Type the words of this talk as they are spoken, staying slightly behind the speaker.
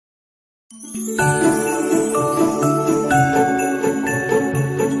What's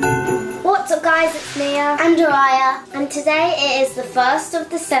up guys, it's Mia and Ariyah, and today it is the 1st of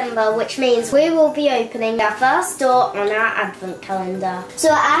December, which means we will be opening our first door on our advent calendar. So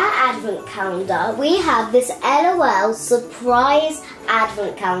our advent calendar, we have this LOL surprise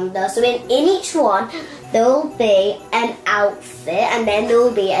advent calendar. So in each one there will be an outfit and then there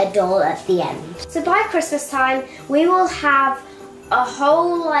will be a doll at the end. So by Christmas time we will have a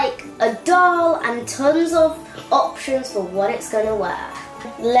whole a doll and tons of options for what it's gonna wear.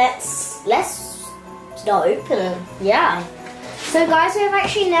 Let's start opening. Yeah. So guys, we've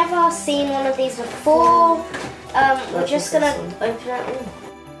actually never seen one of these before. We're just gonna open it.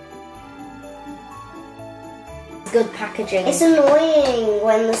 Good packaging. It's annoying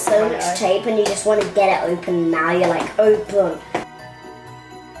when there's so much tape and you just want to get it open now. You're like, open.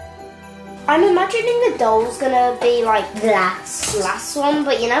 I'm imagining the doll's gonna be like glass one,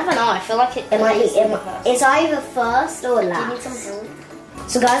 but you never know. I feel like it might be. It's either first or last. Do you need some help?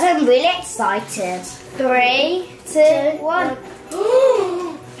 So guys, I'm really excited. 3, 2, 1.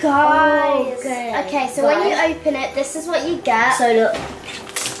 Guys. Okay, so when you open it, this is what you get. So look,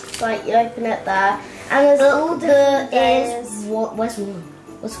 you open it there, and there's all different days. Where's one?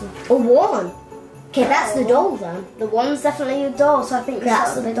 What's one? Oh, one. Okay, that's the doll then. The one's definitely the doll, so I think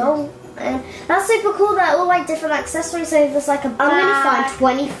that's the doll. And that's super cool. They're all different accessories. So there's a bag. I'm gonna find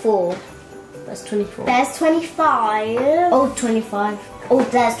 24. That's 24. There's 25. Oh, 25. Oh,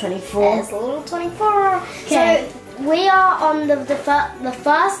 there's 24. There's a little 24. Okay. So we are on the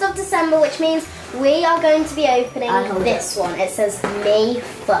 1st of December, which means we are going to be opening this one. It says May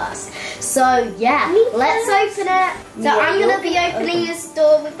 1st. So yeah, let's open it. So I'm going to be opening this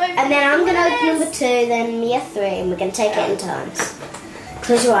door with both. And then I'm going to open number 2, then Mia 3, and we're going to take it in turns.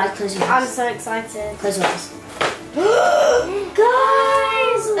 Close your eyes, close your eyes. I'm so excited. Close your eyes.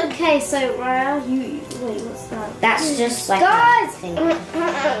 Guys! Okay, so Ariyah, wait, what's that? That's just guys!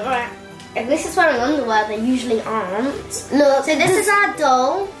 If this is wearing underwear, they usually aren't. Look, so this is our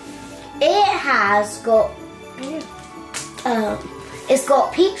doll. It has got, it's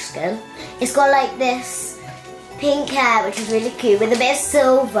got peach skin. It's got this pink hair, which is really cute, with a bit of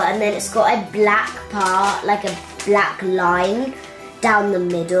silver, and then it's got a black part, like a black line down the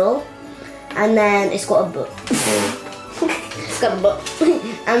middle. And then it's got a book. It's got a book.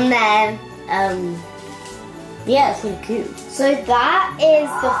 And then, yeah, it's really cute. So that is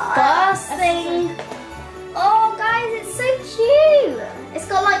the first thing. Oh, guys, it's so cute. It's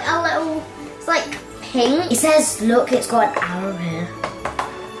got a little, it's pink. It says, look, it's got an arrow here.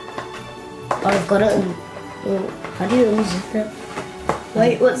 Oh, I've got it. How do you unzip it?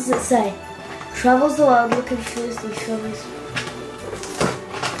 Wait, what does it say? Travels the world looking for these troubles.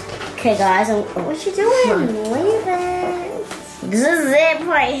 Okay guys, what you doing? Leave it. There's a zip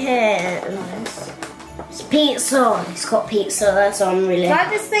right here. Nice. It's pizza. It's got pizza, that's what I'm really. Try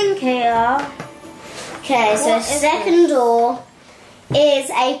this thing here. Okay, so second door is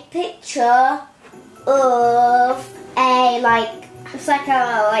a picture of a it's like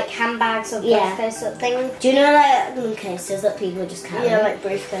a handbags or briefcase sort of thing. Do you know cases that people just carry? Yeah, like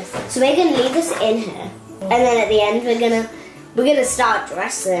briefcases. So we're gonna leave this in here, and then at the end we're gonna start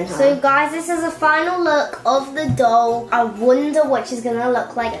dressing her. So guys, this is a final look of the doll. I wonder what she's gonna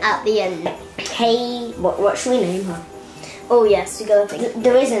look like at the end. Hey, what should we name her? Oh yes, we gotta think.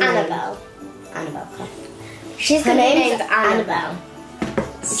 There is an Annabelle. Annabelle, okay. She's gonna be named Annabelle.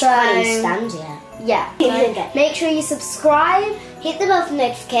 So stand yeah. Make sure you subscribe, hit the bell for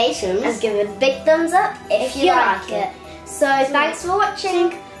notifications, and give it a big thumbs up if you like it. So thanks for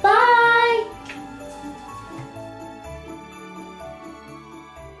watching. Bye.